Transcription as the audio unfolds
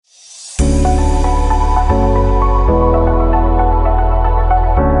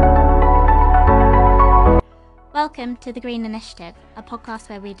Welcome to The Green Initiative, a podcast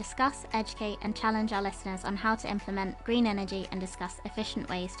where we discuss, educate and challenge our listeners on how to implement green energy and discuss efficient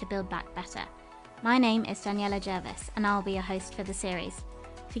ways to build back better. My name is Daniela Jervis and I'll be your host for the series.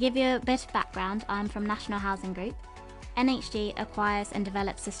 To give you a bit of background, I'm from National Housing Group. NHG acquires and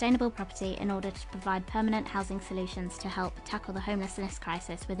develops sustainable property in order to provide permanent housing solutions to help tackle the homelessness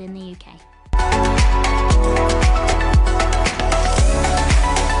crisis within the UK.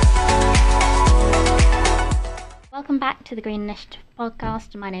 Welcome back to the Green Initiative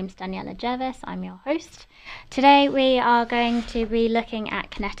podcast. My name's Daniela Jervis, I'm your host. Today we are going to be looking at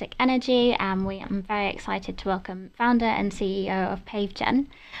kinetic energy and I'm very excited to welcome founder and CEO of Pavegen,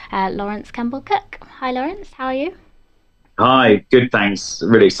 Laurence Kemball-Cook. Hi Laurence, how are you? Hi, good, thanks.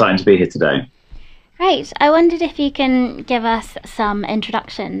 Really excited to be here today. Great. I wondered if you can give us some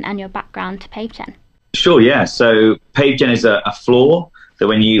introduction and your background to Pavegen. Sure, yeah. So Pavegen is a floor that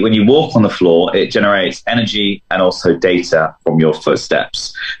when you walk on the floor, it generates energy and also data from your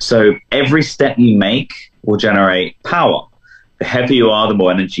footsteps. So every step you make will generate power. The heavier you are, the more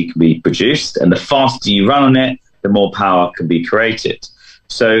energy can be produced, and the faster you run on it, the more power can be created.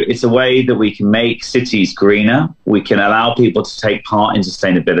 So it's a way that we can make cities greener. We can allow people to take part in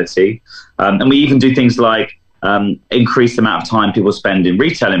sustainability. And we even do things like increase the amount of time people spend in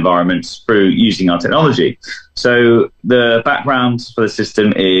retail environments through using our technology. So the background for the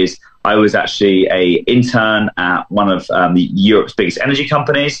system is I was actually an intern at one of Europe's biggest energy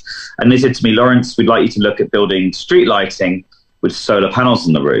companies. And they said to me, Laurence, we'd like you to look at building street lighting with solar panels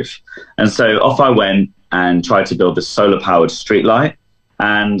on the roof. And so off I went and tried to build a solar powered street light.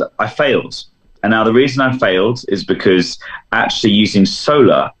 And I failed. And now the reason I failed is because actually using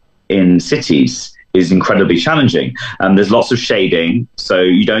solar in cities is incredibly challenging. There's lots of shading, so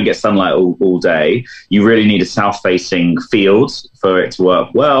you don't get sunlight all day. You really need a south-facing field for it to work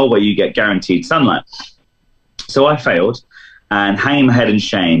well, where you get guaranteed sunlight. So I failed, and hanging my head in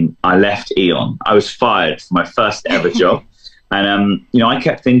shame, I left E.ON. I was fired for my first ever job. And I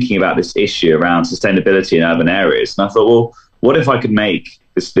kept thinking about this issue around sustainability in urban areas. And I thought, well, what if I could make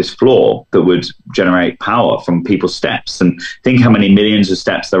this floor that would generate power from people's steps? And think how many millions of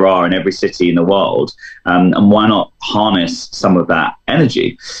steps there are in every city in the world. And why not harness some of that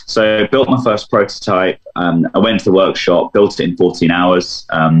energy? So I built my first prototype. I went to the workshop, built it in 14 hours.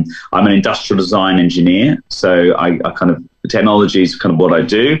 I'm an industrial design engineer. So I technology is kind of what I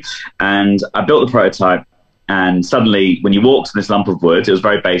do. And I built the prototype. And suddenly, when you walked on this lump of wood, it was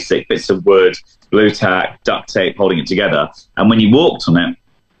very basic, bits of wood, glue tack, duct tape holding it together. And when you walked on it,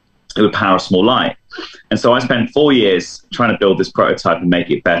 it would power a small light. And so I spent 4 years trying to build this prototype and make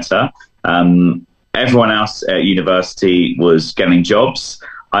it better. Everyone else at university was getting jobs.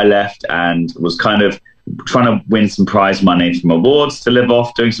 I left and was kind of trying to win some prize money from awards to live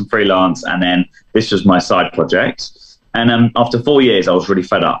off, doing some freelance. And then this was my side project. And after 4 years, I was really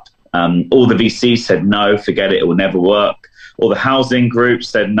fed up. All the VCs said, no, forget it, it will never work. All the housing groups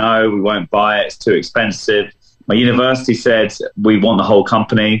said, no, we won't buy it, it's too expensive. My university said, we want the whole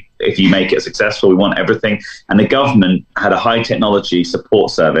company. If you make it successful, we want everything. And the government had a high technology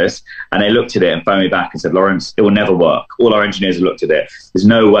support service, and they looked at it and phoned me back and said, Laurence, it will never work. All our engineers have looked at it. There's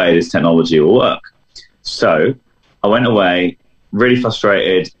no way this technology will work. So I went away, really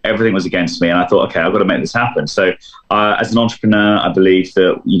frustrated. Everything was against me. And I thought, okay, I've got to make this happen. So as an entrepreneur, I believe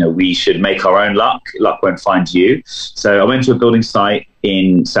that, we should make our own luck. Luck won't find you. So I went to a building site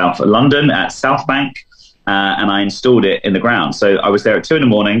in South London at South Bank, and I installed it in the ground. So I was there at 2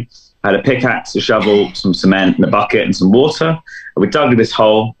 a.m. I had a pickaxe, a shovel, some cement and a bucket and some water. And we dug this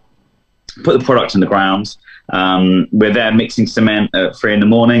hole, put the product in the ground. We're there mixing cement at 3 a.m,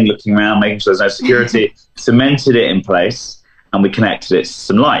 looking around, making sure there's no security, cemented it in place. And we connected it to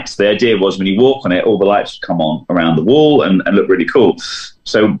some lights. The idea was when you walk on it, all the lights would come on around the wall and look really cool.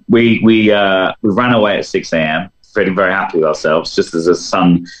 So we ran away at 6 a.m, feeling very happy with ourselves, just as the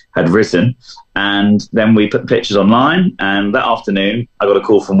sun had risen. And then we put the pictures online. And that afternoon, I got a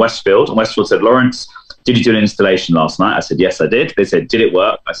call from Westfield. And Westfield said, Laurence, did you do an installation last night? I said, yes, I did. They said, did it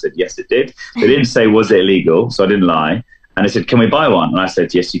work? I said, yes, it did. They didn't say, was it illegal? So I didn't lie. And they said, can we buy one? And I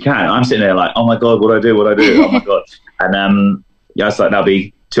said, yes, you can. And I'm sitting there like, oh my God, what do I do? What do I do? Oh my God. And I was like, that'll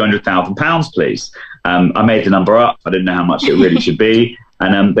be £200,000, please. I made the number up. I didn't know how much it really should be.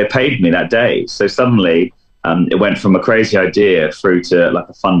 And they paid me that day. So suddenly it went from a crazy idea through to like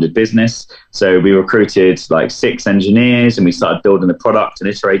a funded business. So we recruited like 6 engineers and we started building the product and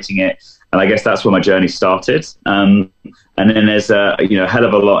iterating it. And I guess that's where my journey started. And then there's a hell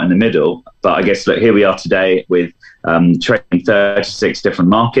of a lot in the middle. But I guess, look, here we are today with trading 36 different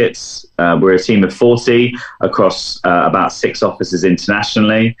markets. We're a team of 40 across about 6 offices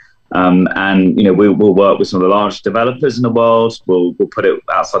internationally. And we'll work with some of the largest developers in the world. We'll put it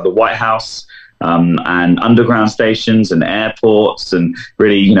outside the White House, and underground stations and airports, and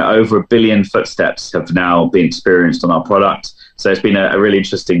really, over 1 billion footsteps have now been experienced on our product. So it's been a really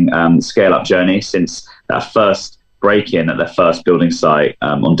interesting scale-up journey since that first break-in at their first building site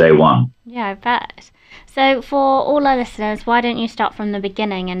on day one. Yeah, I bet. So for all our listeners, why don't you start from the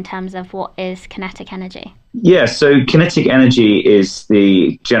beginning in terms of what is kinetic energy? Yeah, so kinetic energy is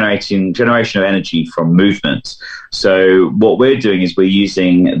the generation of energy from movement. So what we're doing is we're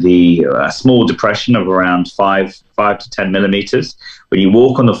using the small depression of around 5 to 10 millimeters. When you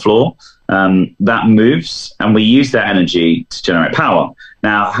walk on the floor, that moves, and we use that energy to generate power.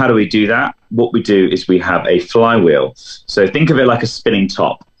 Now, how do we do that? What we do is we have a flywheel. So think of it like a spinning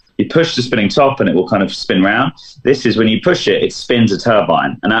top. You push the spinning top and it will kind of spin round. This is when you push it, it spins a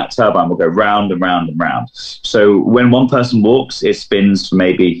turbine, and that turbine will go round and round and round. So when one person walks, it spins for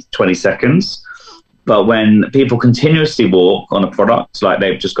maybe 20 seconds. But when people continuously walk on a product, like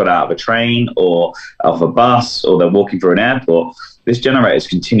they've just got out of a train or off a bus, or they're walking through an airport, this generator is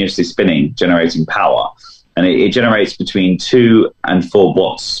continuously spinning, generating power. And it generates between 2 and 4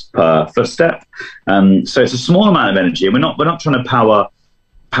 watts per footstep. So it's a small amount of energy. We're not trying to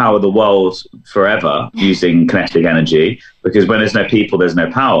power the world forever using kinetic energy, because when there's no people, there's no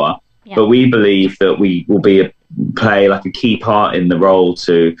power. Yeah. But we believe that we will play like a key part in the role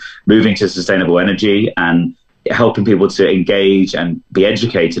to moving to sustainable energy and helping people to engage and be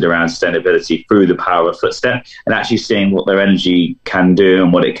educated around sustainability through the power of a footstep, and actually seeing what their energy can do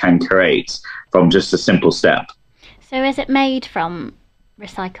and what it can create from just a simple step. So is it made from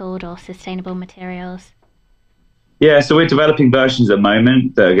recycled or sustainable materials? Yeah, so we're developing versions at the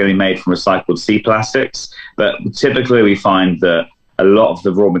moment that are going to be made from recycled sea plastics. But typically we find that a lot of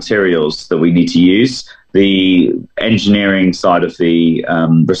the raw materials that we need to use, the engineering side of the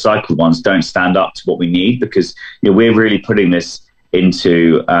recycled ones don't stand up to what we need, because we're really putting this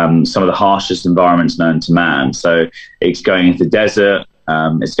into some of the harshest environments known to man. So it's going into the desert,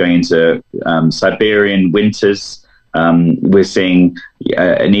 it's going into Siberian winters. We're seeing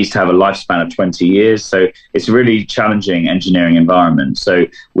it needs to have a lifespan of 20 years. So it's a really challenging engineering environment. So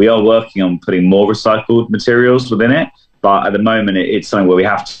we are working on putting more recycled materials within it. But at the moment, it's something where we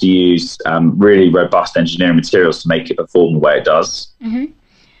have to use really robust engineering materials to make it perform the way it does.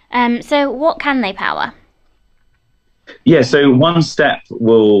 Mm-hmm. So what can they power? Yeah, so one step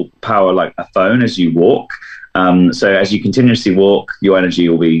will power like a phone as you walk. So as you continuously walk, your energy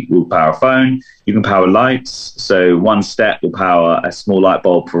will power a phone. You can power lights. So one step will power a small light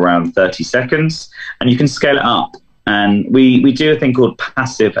bulb for around 30 seconds, and you can scale it up. And we do a thing called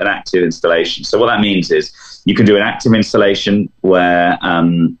passive and active installation. So what that means is you can do an active installation where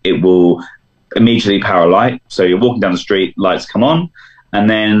it will immediately power a light. So you're walking down the street, lights come on. And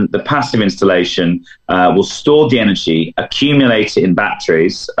then the passive installation will store the energy, accumulate it in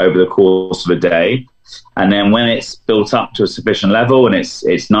batteries over the course of a day. And then when it's built up to a sufficient level and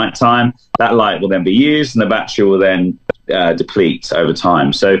it's nighttime, that light will then be used and the battery will then deplete over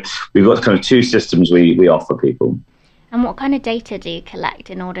time. So we've got kind of two systems we offer people. And what kind of data do you collect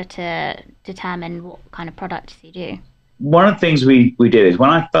in order to determine what kind of products you do? One of the things we did is when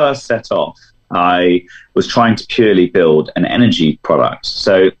I first set off, I was trying to purely build an energy product.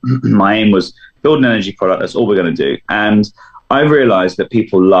 So my aim was build an energy product. That's all we're going to do. And I realized that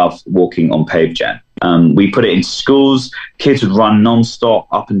people love walking on Pavegen. We put it in schools. Kids would run non-stop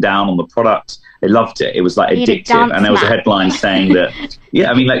up and down on the product. They loved it. It was like addictive. And there was a headline saying that,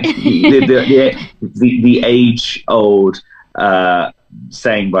 yeah, I mean, like the age-old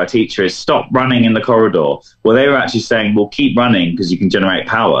saying by a teacher is stop running in the corridor. Well, they were actually saying, well, keep running because you can generate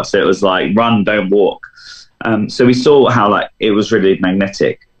power. So it was like run, don't walk. So we saw how like it was really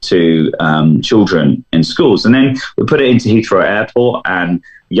magnetic to children in schools. And then we put it into Heathrow Airport, and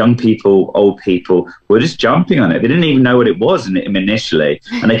young people, old people were just jumping on it. They didn't even know what it was initially,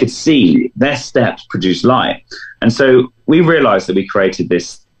 and they could see their steps produce light. And so we realized that we created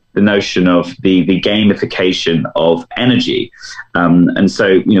the notion of the gamification of energy. And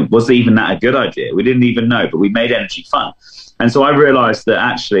so, was even that a good idea? We didn't even know, but we made energy fun. And so I realized that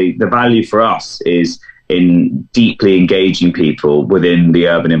actually the value for us is in deeply engaging people within the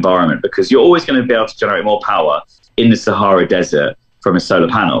urban environment, because you're always going to be able to generate more power in the Sahara Desert from a solar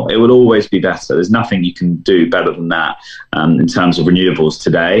panel. It will always be better. There's nothing you can do better than that in terms of renewables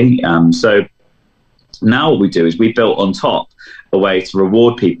today. So now what we do is we built on top a way to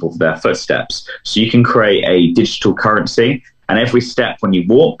reward people for their footsteps. So you can create a digital currency, and every step when you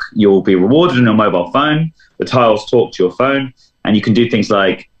walk, you'll be rewarded on your mobile phone. The tiles talk to your phone, and you can do things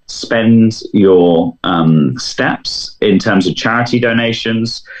like spend your steps in terms of charity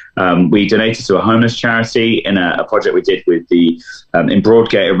donations. We donated to a homeless charity in a project we did with the in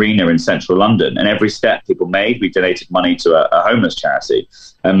Broadgate Arena in central London. And every step people made, we donated money to a homeless charity.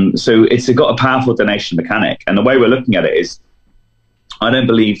 So it's got a powerful donation mechanic. And the way we're looking at it is, I don't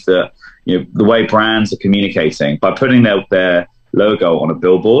believe that, you know, the way brands are communicating by putting their logo on a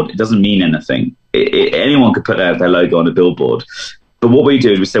billboard, it doesn't mean anything. Anyone could put their logo on a billboard. But what we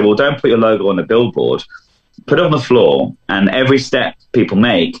do is we say, well, don't put your logo on a billboard, put it on the floor, and every step people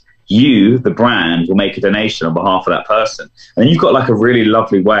make, you, the brand, will make a donation on behalf of that person. And then you've got like a really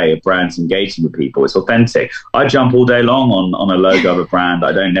lovely way of brands engaging with people. It's authentic. I jump all day long on a logo of a brand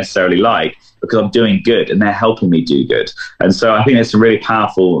I don't necessarily like, because I'm doing good and they're helping me do good. And so I think there's some really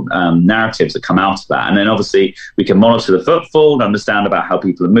powerful narratives that come out of that. And then obviously we can monitor the footfall and understand about how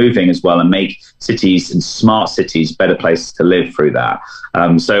people are moving as well, and make cities and smart cities better places to live through that.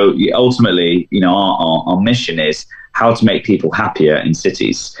 So ultimately, you know, our mission is how to make people happier in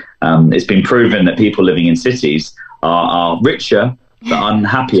cities. It's been proven that people living in cities are richer but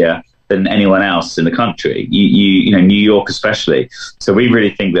unhappier than anyone else in the country, you know, New York especially. So we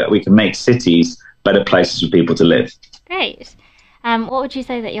really think that we can make cities better places for people to live. Great. What would you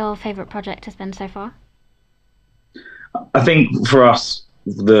say that your favourite project has been so far? I think for us,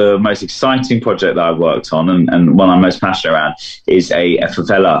 the most exciting project that I've worked on, and one I'm most passionate around, is a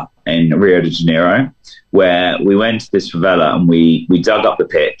favela in Rio de Janeiro, where we went to this favela and we dug up the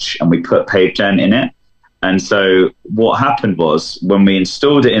pitch and we put Pavegen in it. And so what happened was, when we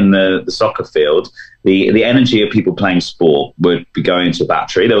installed it in the soccer field, the energy of people playing sport would be going into a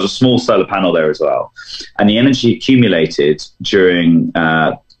battery. There was a small solar panel there as well. And the energy accumulated during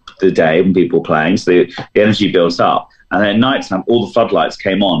the day when people were playing. So the energy built up. And then at night time, all the floodlights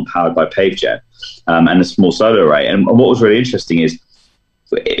came on, powered by Pavegen and a small solar array. And what was really interesting is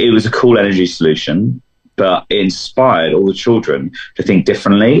it was a cool energy solution, but it inspired all the children to think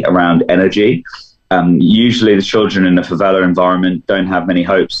differently around energy. Usually the children in the favela environment don't have many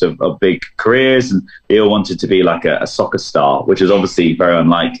hopes of big careers, and they all wanted to be like a soccer star, which is obviously very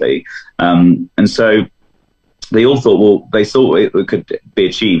unlikely. And so they all thought, well, they thought it could be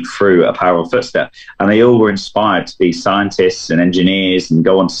achieved through a power of footstep, and they all were inspired to be scientists and engineers and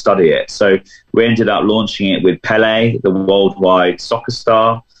go on to study it. So we ended up launching it with Pele, the worldwide soccer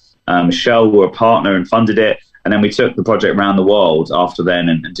star. Shell were a partner and funded it. And then we took the project around the world after then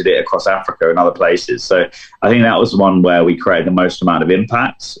and did it across Africa and other places. So I think that was one where we created the most amount of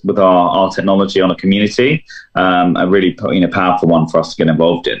impact with our technology on a community. A really powerful one for us to get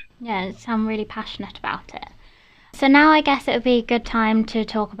involved in. Yeah, I'm really passionate about it. So now I guess it would be a good time to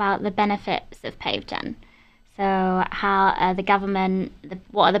talk about the benefits of Pavegen. So how the government,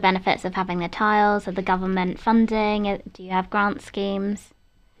 what are the benefits of having the tiles? Are the government funding? Do you have grant schemes?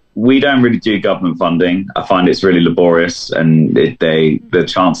 We don't really do government funding. I find it's really laborious, and the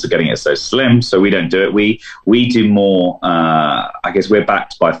chance of getting it is so slim. So we don't do it. We do more. I guess we're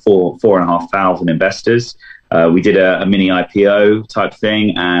backed by 4,500 investors. We did a mini IPO type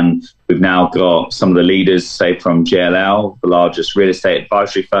thing, and we've now got some of the leaders, say from JLL, the largest real estate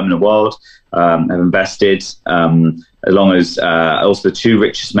advisory firm in the world, have invested, along as also the two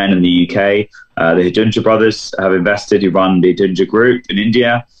richest men in the UK. The Hidunja brothers have invested, who run the Hidunja Group in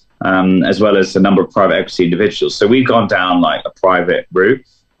India. As well as a number of private equity individuals. So we've gone down like a private route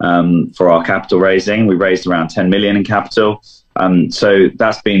for our capital raising. We raised around 10 million in capital. So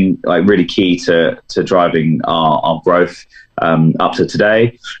that's been like really key to driving our growth up to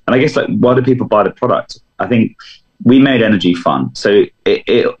today. And I guess, like, why do people buy the product? I think we made energy fun. So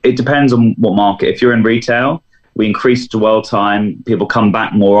it depends on what market. If you're in retail, we increase dwell time. People come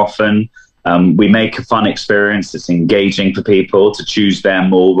back more often. We make a fun experience that's engaging for people to choose their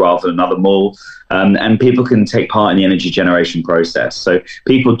mall rather than another mall. And people can take part in the energy generation process. So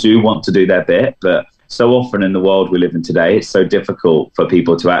people do want to do their bit, but so often in the world we live in today, it's so difficult for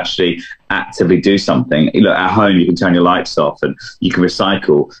people to actually actively do something. Look, at home, you can turn your lights off and you can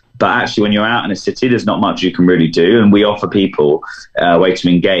recycle. But actually, when you're out in a city, there's not much you can really do. And we offer people a way to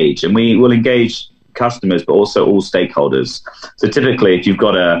engage. And we will engage customers, but also all stakeholders. So typically, if you've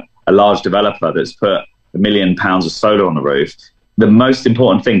got a large developer that's put £1 million of solar on the roof, the most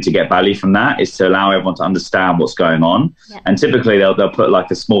important thing to get value from that is to allow everyone to understand what's going on. Yeah. And typically they'll put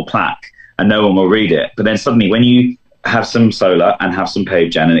like a small plaque and no one will read it. But then suddenly when you have some solar and have some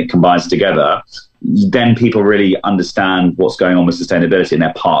Pavegen and it combines together, then people really understand what's going on with sustainability and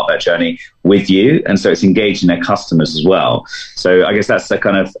they're part of that journey with you. And so it's engaging their customers as well. So I guess that's a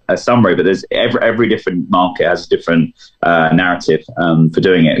kind of a summary, but there's every different market has a different narrative for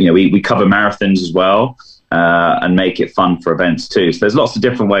doing it. You know, we cover marathons as well. and make it fun for events too. So there's lots of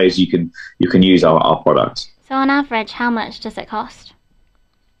different ways you can use our product. So on average, how much does it cost?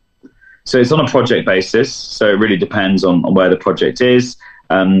 So it's on a project basis. So it really depends on where the project is.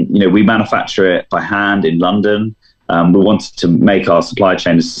 We manufacture it by hand in London. We wanted to make our supply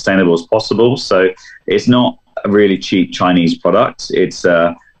chain as sustainable as possible. So it's not a really cheap Chinese product. It's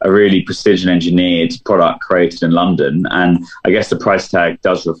a really precision engineered product created in London. And I guess the price tag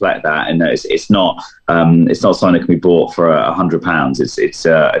does reflect that. And it's not something that can be bought for £100. It's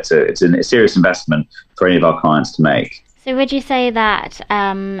a serious investment for any of our clients to make. So would you say that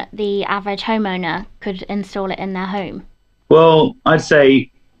the average homeowner could install it in their home? Well, I'd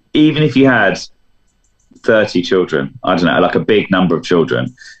say even if you had 30 children, I don't know, like a big number of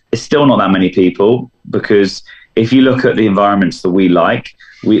children, it's still not that many people, because if you look at the environments that we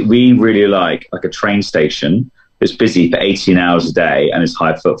really like a train station that's busy for 18 hours a day and is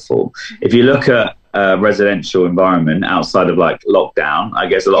high footfall. If you look at a residential environment outside of like lockdown, I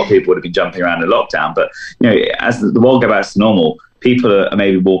guess a lot of people would have been jumping around in lockdown, but as the world goes back to normal, people are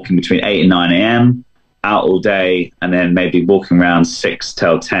maybe walking between 8 and 9 a.m. out all day, and then maybe walking around 6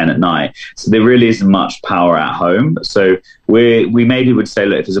 till 10 at night. So there really isn't much power at home. So we maybe would say,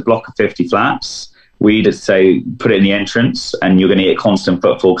 look, if there's a block of 50 flats, we'd say put it in the entrance, and you're going to get constant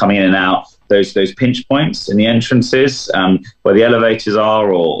footfall coming in and out. Those pinch points in the entrances, where the elevators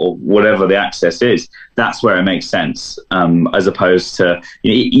are, or whatever the access is, that's where it makes sense. As opposed to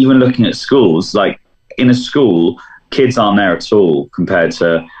even looking at schools, like in a school, kids aren't there at all compared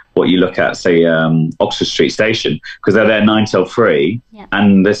to what you look at, say, Oxford Street Station, because they're there 9 till 3,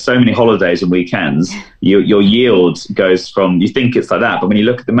 and there's so many holidays and weekends. Your yield goes from, you think it's like that, but when you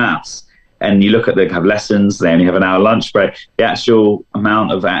look at the maths, and you look at the kind of lessons, they only have an hour lunch break, the actual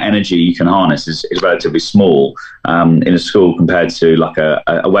amount of energy you can harness is relatively small in a school compared to like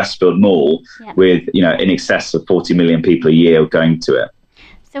a Westfield mall with in excess of 40 million people a year going to it.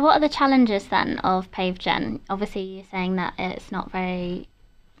 So what are the challenges then of Pavegen? Obviously you're saying that it's not very,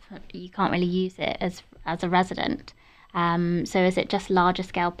 you can't really use it as a resident. So is it just larger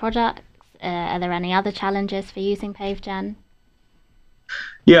scale products? Are there any other challenges for using Pavegen?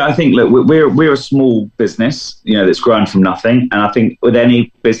 Yeah, I think, look, we're a small business, that's grown from nothing. And I think with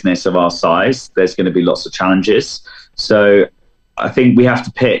any business of our size, there's going to be lots of challenges. So I think we have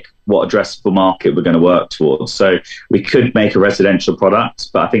to pick what addressable market we're going to work towards. So we could make a residential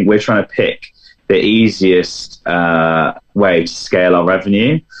product, but I think we're trying to pick the easiest way to scale our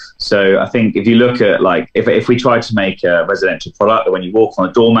revenue. So I think if you look at, like, if we tried to make a residential product that when you walk on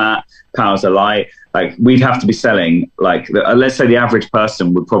a doormat, powers a light, like, we'd have to be selling, like, let's say the average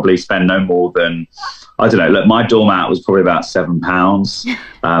person would probably spend no more than, I don't know, look, my doormat was probably about £7.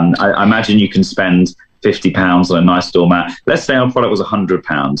 I imagine you can spend £50 on a nice doormat. Let's say our product was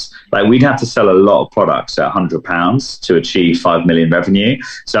 £100. Like, we'd have to sell a lot of products at £100 to achieve 5 million revenue.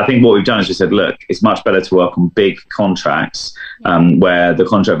 So I think what we've done is we said, look, it's much better to work on big contracts where the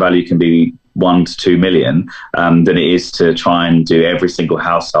contract value can be 1 to 2 million than it is to try and do every single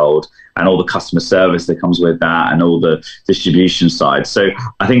household and all the customer service that comes with that and all the distribution side. So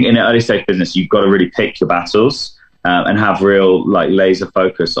I think in an early stage business, you've got to really pick your battles and have real, like, laser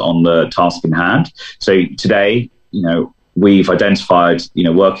focus on the task in hand. So today, we've identified,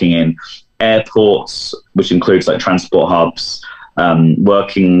 working in airports, which includes like transport hubs,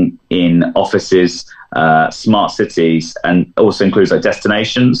 working in offices, smart cities, and also includes like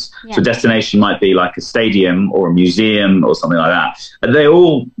destinations. So destination might be like a stadium or a museum or something like that. And they're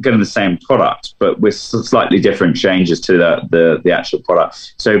all getting the same product, but with slightly different changes to the actual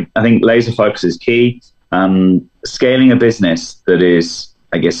product. So I think laser focus is key. Scaling a business that is,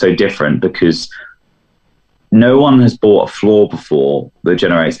 I guess, so different, because no one has bought a floor before that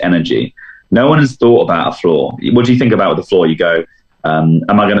generates energy. No one has thought about a floor. What do you think about with the floor? You go, am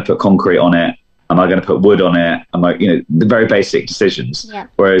I going to put concrete on it? Am I going to put wood on it? Am I, the very basic decisions. Yeah.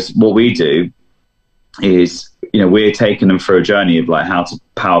 Whereas what we do is, we're taking them through a journey of like how to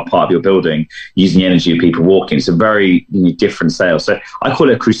power part of your building using the energy of people walking. It's a very different sale. So I call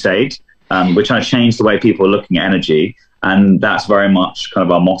it a crusade. We're trying to change the way people are looking at energy, and that's very much kind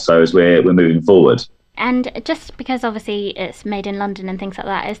of our motto as we're moving forward. And just because obviously it's made in London and things like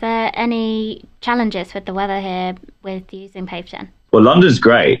that, is there any challenges with the weather here with using Pavegen? Well, London's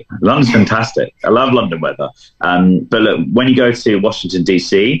great. London's fantastic. I love London weather. But look, when you go to Washington,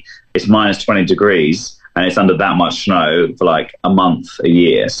 D.C., it's minus 20 degrees and it's under that much snow for like a month, a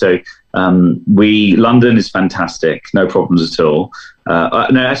year. So London is fantastic. No problems at all.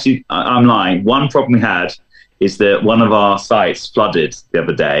 No, actually, I'm lying. One problem we had is that one of our sites flooded the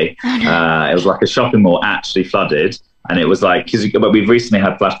other day. It was like a shopping mall actually flooded. And it was like, because we've recently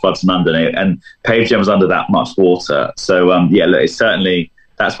had flash floods in London, and Pavegen was under that much water. So yeah, look, it's certainly,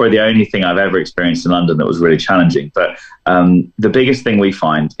 that's probably the only thing I've ever experienced in London that was really challenging. But the biggest thing we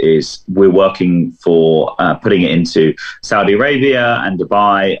find is we're working for putting it into Saudi Arabia and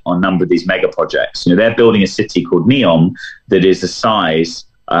Dubai on a number of these mega projects. You know, they're building a city called Neom that is the size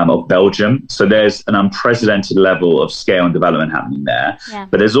of Belgium. So there's an unprecedented level of scale and development happening there. Yeah.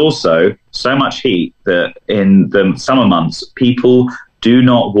 But there's also so much heat that in the summer months, people do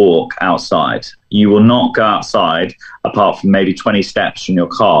not walk outside. You will not go outside apart from maybe 20 steps from your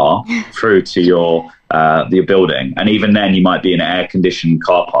car through to your building. And even then you might be in an air-conditioned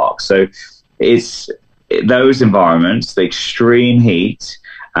car park. So it's those environments, the extreme heat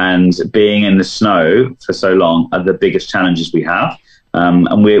and being in the snow for so long are the biggest challenges we have.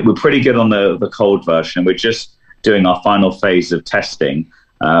 And we're pretty good on the cold version. We're just doing our final phase of testing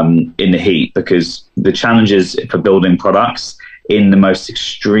in the heat, because the challenges for building products in the most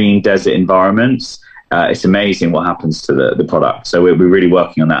extreme desert environments, it's amazing what happens to the product. So we're really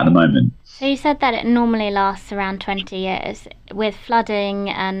working on that at the moment. So you said that it normally lasts around 20 years. With flooding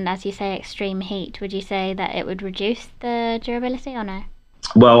and, as you say, extreme heat, would you say that it would reduce the durability or no?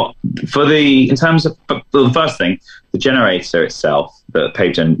 Well, in terms of the first thing, the generator itself that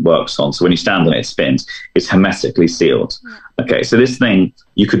Pavegen works on, so when you stand on it, it spins, is hermetically sealed. Yeah. Okay, so this thing,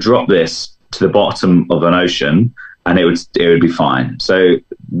 you could drop this to the bottom of an ocean and it would be fine. So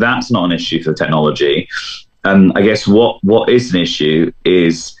that's not an issue for the technology. And I guess what is an issue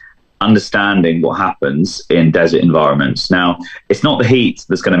is understanding what happens in desert environments. Now, it's not the heat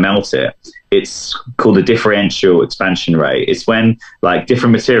that's going to melt it. It's called the differential expansion rate. It's when, like,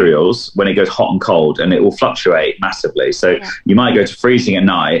 different materials, when it goes hot and cold, and it will fluctuate massively. So you might go to freezing at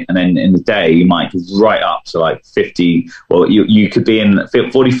night, and then in the day you might go right up to like 50. Well, you could be in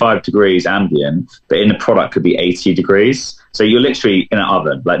 45 degrees ambient, but in the product could be 80 degrees. So you're literally in an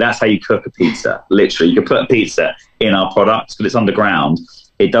oven. Like, that's how you cook a pizza. Literally, you could put a pizza in our product, but it's underground.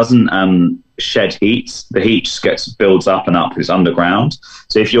 It doesn't shed heat. The heat just builds up and up. It's underground.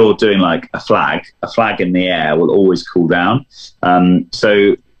 So if you're doing like a flag in the air will always cool down.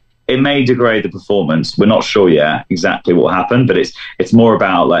 So it may degrade the performance. We're not sure yet exactly what happened, but it's more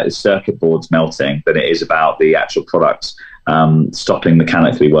about like the circuit boards melting than it is about the actual product stopping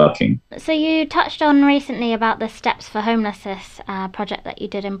mechanically working. So you touched on recently about the Steps for Homelessness project that you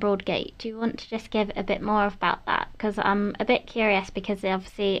did in Broadgate. Do you want to just give a bit more about that? Because I'm a bit curious, because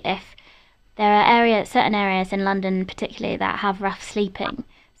obviously if there are certain areas in London particularly that have rough sleeping,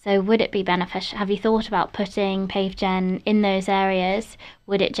 so would it be beneficial? Have you thought about putting Pavegen in those areas?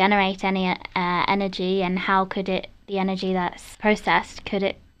 Would it generate any energy, and how could the energy that's processed, could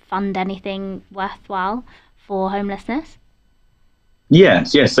it fund anything worthwhile for homelessness?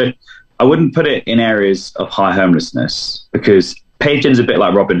 Yes. So I wouldn't put it in areas of high homelessness, because Pavegen's a bit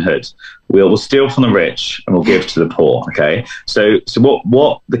like Robin Hood. We'll steal from the rich and we'll give to the poor. Okay. So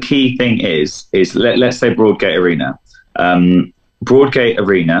what the key thing is let's say Broadgate Arena. Broadgate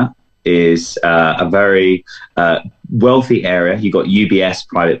Arena is a very wealthy area. You've got UBS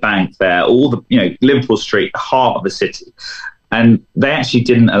private bank there, all the Liverpool Street, the heart of the city, and they actually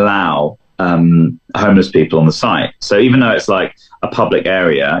didn't allow homeless people on the site. So even though it's like a public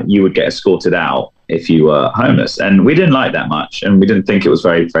area, you would get escorted out if you were homeless. And we didn't like that much, and we didn't think it was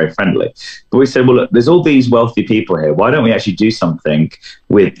very, very friendly. But we said, well, look, there's all these wealthy people here. Why don't we actually do something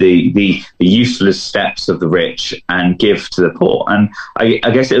with the useless steps of the rich and give to the poor? And I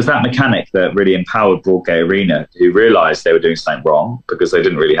guess it was that mechanic that really empowered Broadgate Arena, who realized they were doing something wrong because they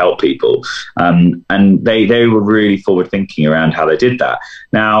didn't really help people. And they were really forward thinking around how they did that.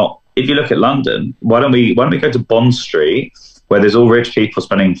 Now, if you look at London, why don't we go to Bond Street, where there's all rich people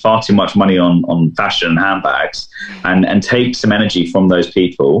spending far too much money on fashion and handbags, and take some energy from those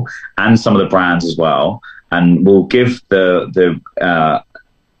people and some of the brands as well, and we'll give the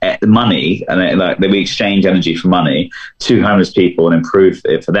money, and we exchange energy for money to homeless people and improve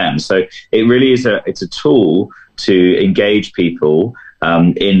it for them. So it really is it's a tool to engage people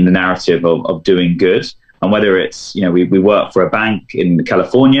in the narrative of doing good. And whether it's, we work for a bank in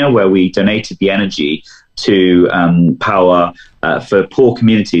California where we donated the energy to power for poor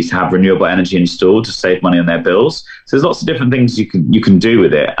communities to have renewable energy installed to save money on their bills. So there's lots of different things you can do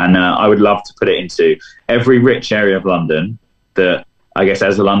with it. And I would love to put it into every rich area of London that, I guess,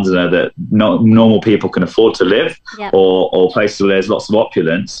 as a Londoner, that normal people can afford to live, yep, or places where there's lots of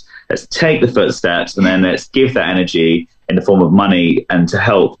opulence. Let's take the footsteps and then let's give that energy in the form of money and to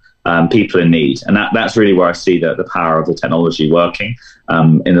help people in need. And that's really where I see the power of the technology working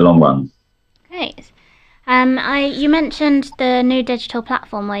in the long run. Great. You mentioned the new digital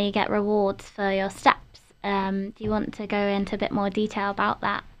platform where you get rewards for your steps. Do you want to go into a bit more detail about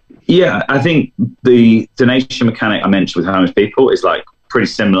that? Yeah, I think the donation mechanic I mentioned with homeless people is like pretty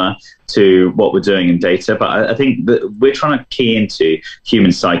similar to what we're doing in data, but I think that we're trying to key into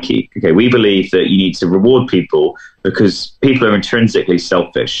human psyche. Okay, we believe that you need to reward people because people are intrinsically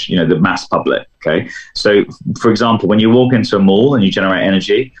selfish, you know, the mass public. Okay, so for example, when you walk into a mall and you generate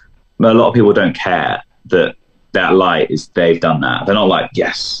energy, a lot of people don't care that light is they've done that. They're not like,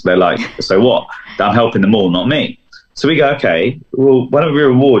 yes, they're like, so what? I'm helping the mall, not me. So we go, okay, well, why don't we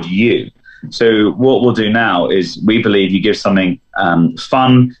reward you? So what we'll do now is we believe you give something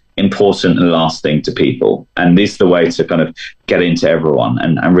fun, important, and lasting to people. And this is the way to kind of get into everyone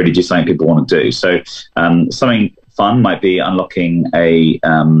and really do something people want to do. So something fun might be unlocking a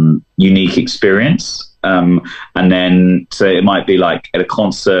unique experience. And then, so it might be like at a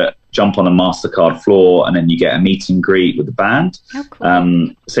concert, jump on a MasterCard floor and then you get a meet and greet with the band. Oh, cool.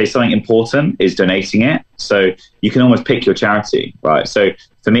 Say something important is donating it. So you can almost pick your charity, right? So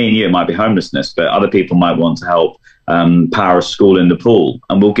for me and you, it might be homelessness, but other people might want to help power a school in Nepal,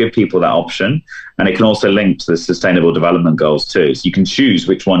 and we'll give people that option. And it can also link to the Sustainable Development Goals too. So you can choose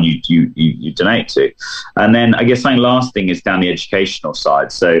which one you donate to. And then I guess something last thing is down the educational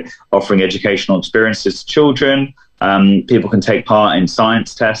side. So offering educational experiences to children. People can take part in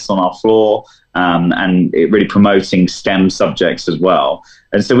science tests on our floor, and it really promoting STEM subjects as well.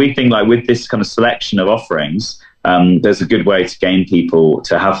 And so we think like with this kind of selection of offerings, there's a good way to gain people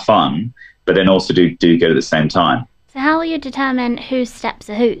to have fun, but then also do good at the same time. So how will you determine whose steps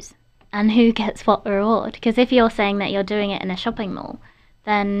are whose and who gets what reward? Because if you're saying that you're doing it in a shopping mall,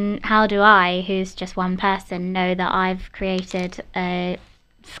 then how do I, who's just one person, know that I've created a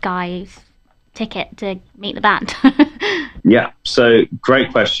Sky ticket to meet the band? Yeah, so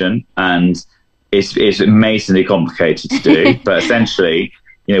great question, and it's amazingly complicated to do. But essentially,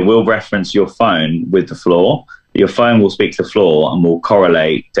 you know, we'll reference your phone with the floor. Your phone will speak to the floor and will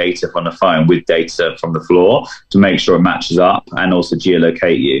correlate data from the phone with data from the floor to make sure it matches up and also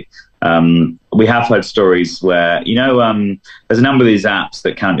geolocate you. We have heard stories where, you know, there's a number of these apps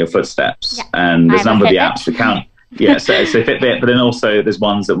that count your footsteps, yeah. and there's a number of the apps that count. Yeah, so Fitbit, but then also there's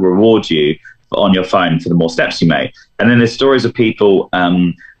ones that reward you on your phone for the more steps you make. And then there's stories of people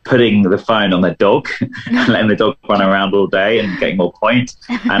putting the phone on their dog and letting the dog run around all day and getting more points.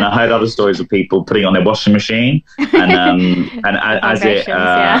 And I heard other stories of people putting it on their washing machine, and as it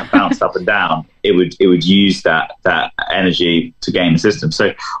bounced up and down, it would use that energy to game the system.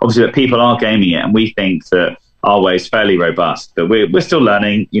 So obviously that people are gaming it, and we think that our way is fairly robust, but we're still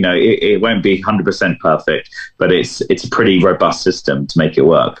learning. You know, it won't be 100% perfect, but it's a pretty robust system to make it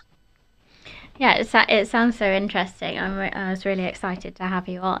work. Yeah, it sounds so interesting. I was really excited to have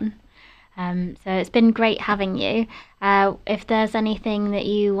you on. So it's been great having you. If there's anything that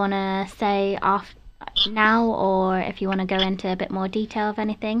you want to say now, or if you want to go into a bit more detail of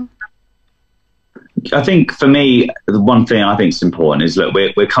anything. I think for me, the one thing I think is important is that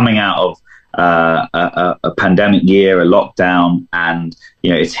we're coming out of a pandemic year, a lockdown, and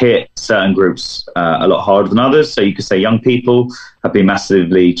you know it's hit certain groups a lot harder than others. So you could say young people have been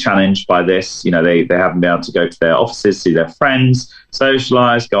massively challenged by this. You know, they haven't been able to go to their offices, see their friends,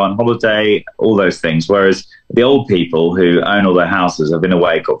 socialize, go on holiday, all those things. Whereas the old people who own all their houses have in a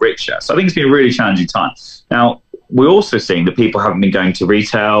way got richer. So I think it's been a really challenging time. Now we're also seeing that people haven't been going to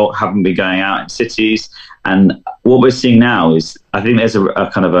retail, haven't been going out in cities, and what we're seeing now is I think there's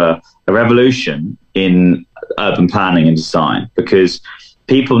a kind of a revolution in urban planning and design, because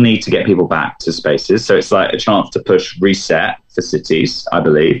people need to get people back to spaces. So it's like a chance to push reset for cities, I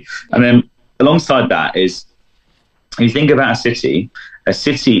believe. And then alongside that is, if you think about a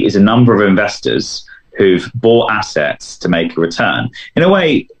city is a number of investors who've bought assets to make a return. In a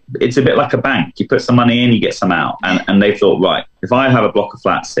way, it's a bit like a bank. You put some money in, you get some out. And they thought, right, if I have a block of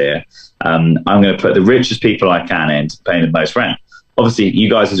flats here, I'm going to put the richest people I can in to pay the most rent. Obviously, you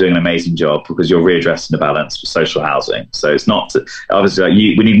guys are doing an amazing job because you're readdressing the balance for social housing. So it's not obviously like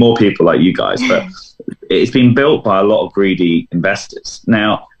we need more people like you guys, but it's been built by a lot of greedy investors.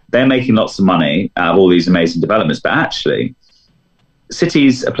 Now they're making lots of money out of all these amazing developments, but actually,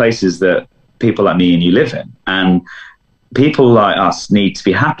 cities are places that people like me and you live in, and people like us need to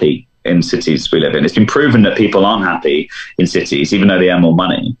be happy in cities we live in. It's been proven that people aren't happy in cities, even though they earn more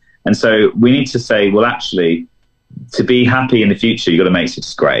money. And so we need to say, well, actually, to be happy in the future, you've got to make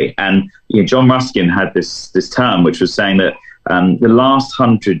cities great. And you know, John Ruskin had this term, which was saying that the last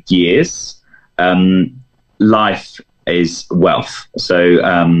 100 years, life is wealth. So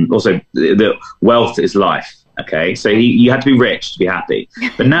also the wealth is life. Okay, so you had to be rich to be happy,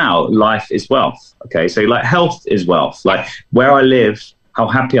 but now life is wealth. Okay, so like health is wealth. Like where I live, how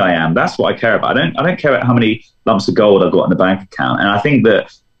happy I am. That's what I care about. I don't care about how many lumps of gold I've got in the bank account. And I think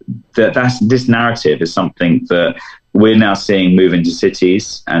that's this narrative is something that we're now seeing move into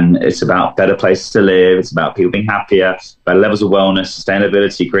cities, and it's about better places to live. It's about people being happier, better levels of wellness,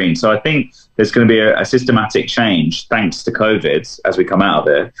 sustainability, green. So I think there's going to be a systematic change, thanks to COVID, as we come out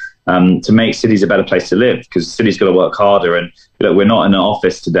of it, to make cities a better place to live, because cities got to work harder. And we're not in an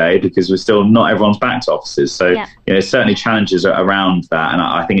office today because we're still not everyone's back to offices. So there's certainly challenges around that, and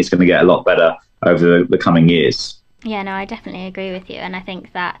I think it's going to get a lot better over the coming years. Yeah, no, I definitely agree with you. And I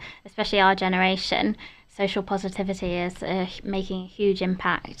think that especially our generation, social positivity is making a huge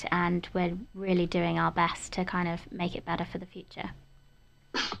impact, and we're really doing our best to kind of make it better for the future.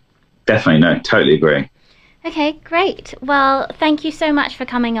 Definitely, no, totally agree. Okay, great. Well, thank you so much for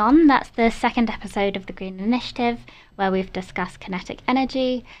coming on. That's the second episode of the Green Initiative, where we've discussed kinetic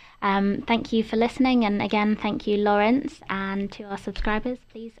energy. Thank you for listening. And again, thank you, Laurence. And to our subscribers,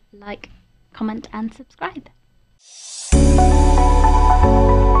 please like, comment and subscribe.